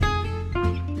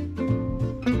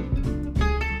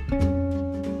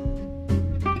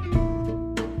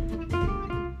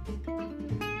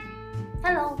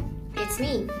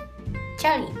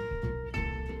Charlie.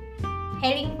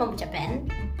 Hailing from Japan,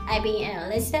 I've been a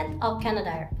resident of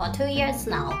Canada for 2 years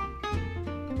now.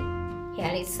 Here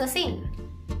is the scene.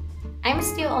 I'm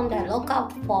still on the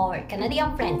lookout for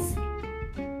Canadian friends.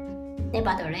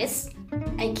 Nevertheless,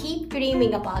 I keep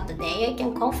dreaming about the day I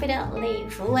can confidently,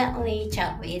 fluently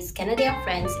chat with Canadian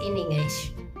friends in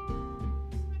English.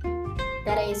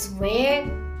 That is where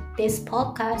this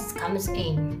podcast comes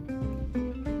in.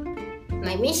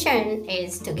 My mission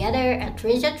is to gather a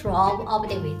treasure trove of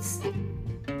tidbits,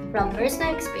 from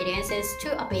personal experiences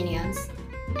to opinions,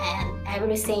 and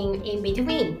everything in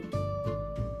between.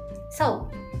 So,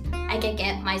 I can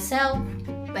get myself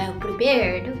well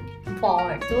prepared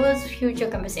for those future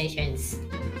conversations.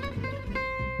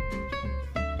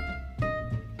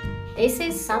 This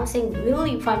is something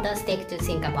really fantastic to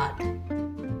think about.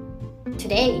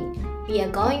 Today, we are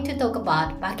going to talk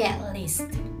about bucket list.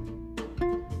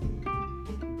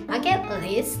 Bucket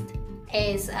list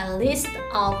is a list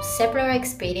of several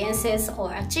experiences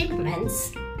or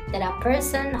achievements that a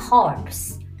person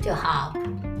hopes to have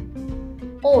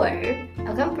or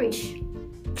accomplish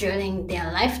during their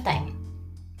lifetime.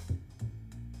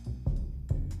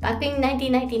 Back in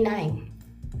 1999,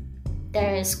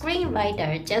 the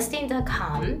screenwriter Justin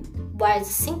Zackham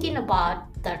was thinking about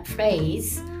that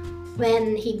phrase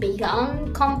when he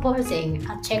began composing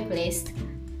a checklist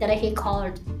that he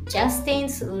called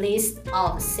Justin's list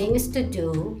of things to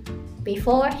do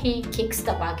before he kicks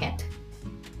the bucket.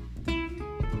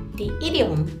 The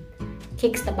idiom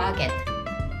kicks the bucket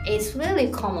is really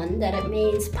common that it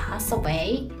means pass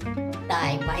away,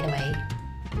 die by the way.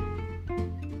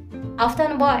 After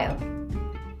a while,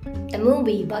 the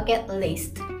movie Bucket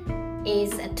List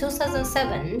is a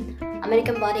 2007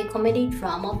 American body comedy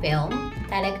drama film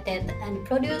directed and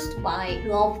produced by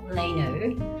Rob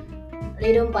Reiner,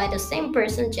 written by the same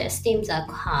person Justin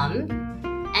Zackham,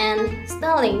 and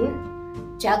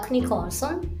starring Jack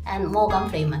Nicholson and Morgan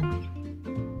Freeman.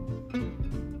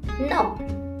 Now,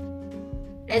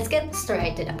 let's get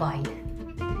straight to the point.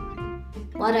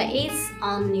 What is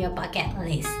on your bucket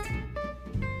list?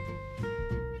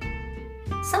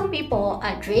 Some people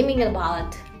are dreaming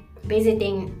about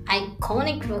visiting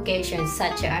iconic locations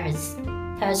such as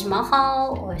Taj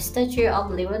Mahal or Statue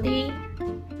of Liberty,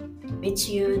 which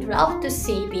you'd love to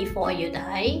see before you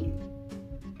die,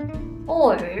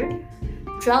 or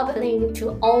traveling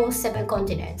to all 7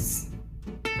 continents.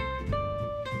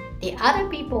 The other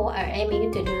people are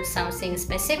aiming to do something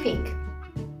specific,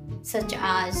 such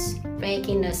as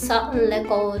breaking a certain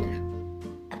record,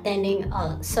 attending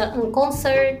a certain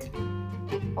concert,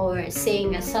 or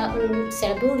seeing a certain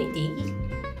celebrity.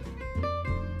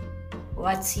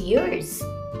 What's yours?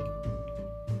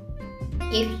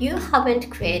 If you haven't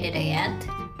created it yet,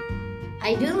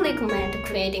 I do recommend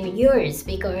creating yours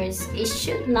because it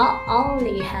should not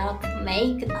only help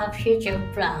make a future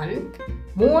plan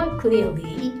more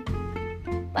clearly,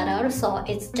 but also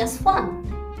it's just fun.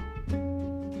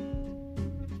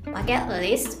 Bucket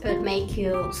list would make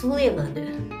you thrilled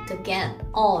to get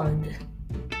old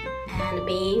and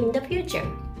be in the future.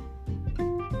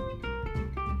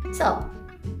 So,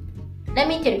 let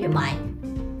me tell you mine.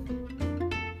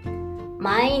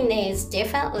 Mine is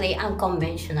definitely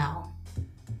unconventional.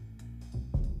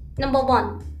 Number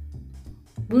 1,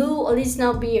 brew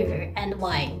original beer and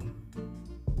wine.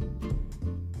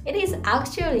 It is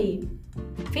actually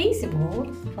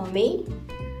feasible for me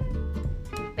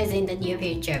within the near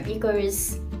future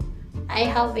because I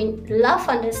have enough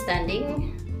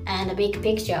understanding and a big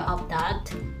picture of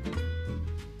that.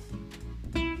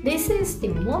 This is the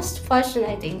most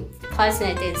fascinating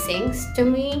things to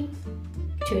me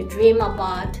to dream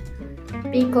about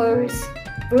because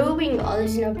brewing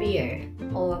original beer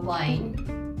or wine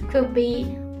could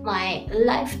be my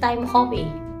lifetime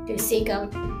hobby to seek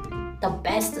out the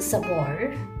best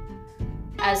sabor,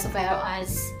 as well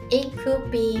as it could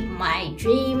be my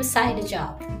dream side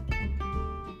job.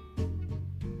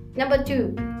 Number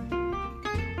 2,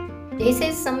 this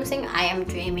is something I am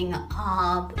dreaming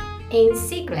of in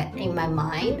secret in my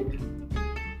mind.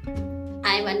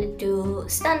 I want to do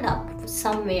stand-up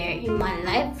somewhere in my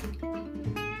life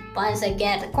once I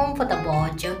get comfortable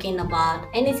joking about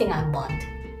anything I want.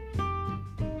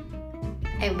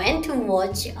 I went to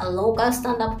watch a local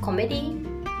stand-up comedy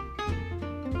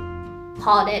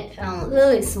held at a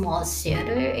really small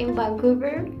theater in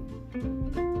Vancouver.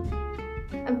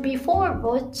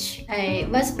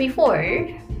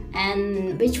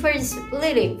 And which was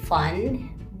really fun,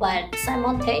 but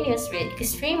simultaneously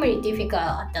extremely difficult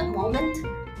at the moment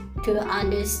to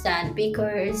understand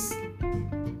because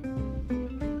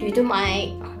due to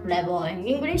my level in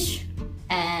English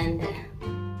and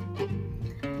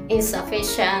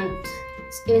insufficient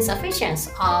insufficiency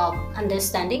of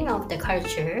understanding of the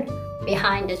culture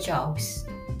behind the jokes.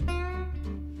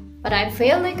 But I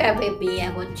feel like I will be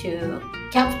able to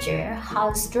capture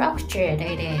how structured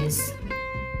it is.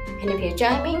 And if you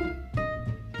join me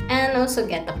and also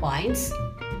get the points.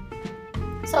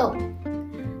 So,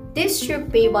 this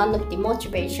should be one of the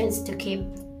motivations to keep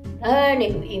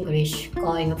learning English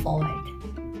going forward.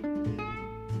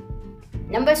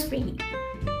 Number 3.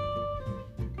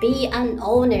 Be an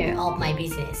owner of my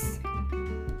business.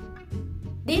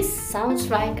 This sounds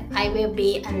like I will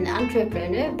be an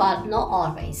entrepreneur, but not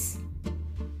always.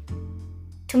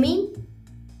 To me,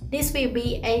 this will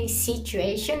be a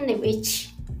situation in which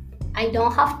I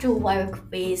don't have to work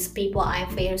with people I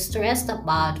feel stressed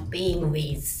about being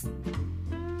with.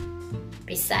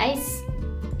 Besides,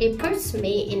 it puts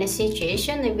me in a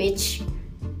situation in which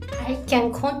I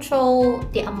can control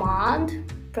the amount,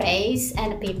 place,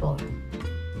 and people.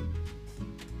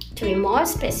 To be more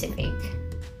specific,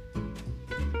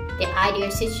 the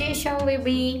ideal situation will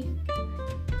be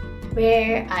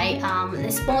where I am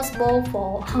responsible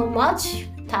for how much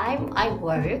time I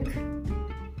work,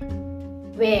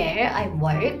 where I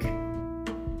work,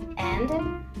 and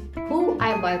who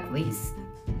I work with.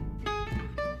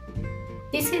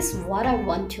 This is what I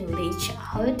want to reach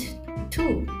out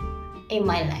to in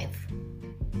my life.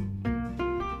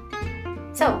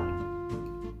 So,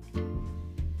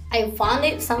 I found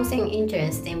it something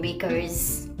interesting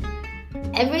because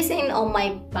everything on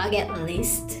my bucket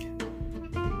list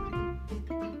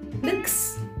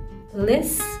looks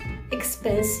less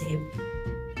expensive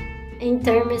in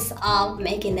terms of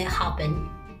making it happen.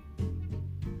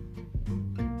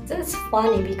 That's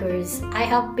funny because I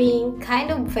have been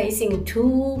kind of facing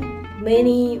too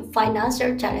many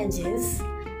financial challenges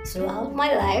throughout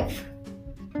my life.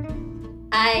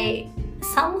 I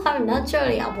somehow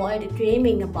naturally avoid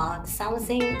dreaming about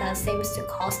something that seems to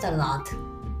cost a lot.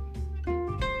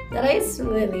 That is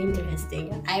really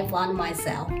interesting. I found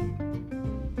myself.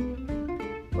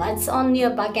 What's on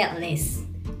your bucket list?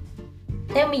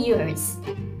 Tell me yours.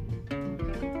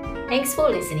 Thanks for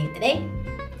listening today.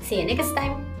 See you next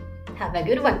time. Have a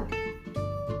good one.